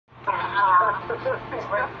I'm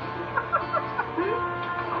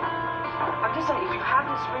just saying, if you have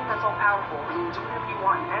this ring that's all powerful, and you can do whatever you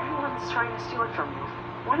want, and everyone's trying to steal it from you,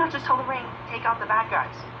 why not just tell the ring, take out the bad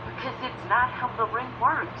guys? Because it's not how the ring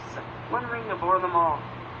works. One ring to bore them all.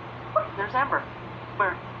 Look, there's Amber.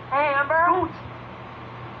 Where? Hey, Amber. Don't!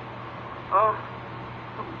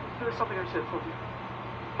 There's something I should have told you.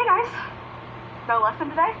 Hey, guys. No lesson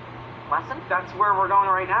today? Lesson? That's where we're going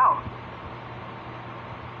right now.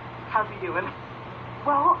 How's he doing?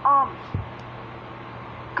 Well,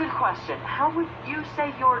 good question. How would you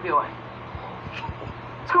say you're doing?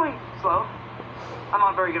 It's going slow. I'm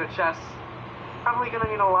not very good at chess. Probably gonna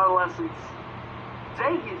need a lot of lessons.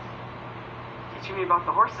 Today he's teaching me about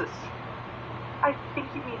the horses. I think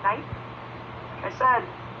you mean knight. Like I said,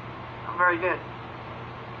 I'm very good.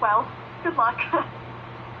 Well, good luck.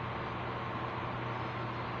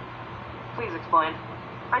 Please explain.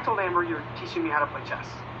 I told Amber you're teaching me how to play chess.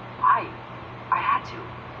 Why? I had to.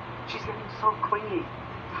 She's getting so clingy.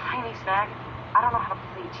 Tiny snack. I don't know how to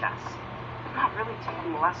play chess. I'm not really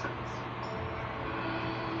taking lessons.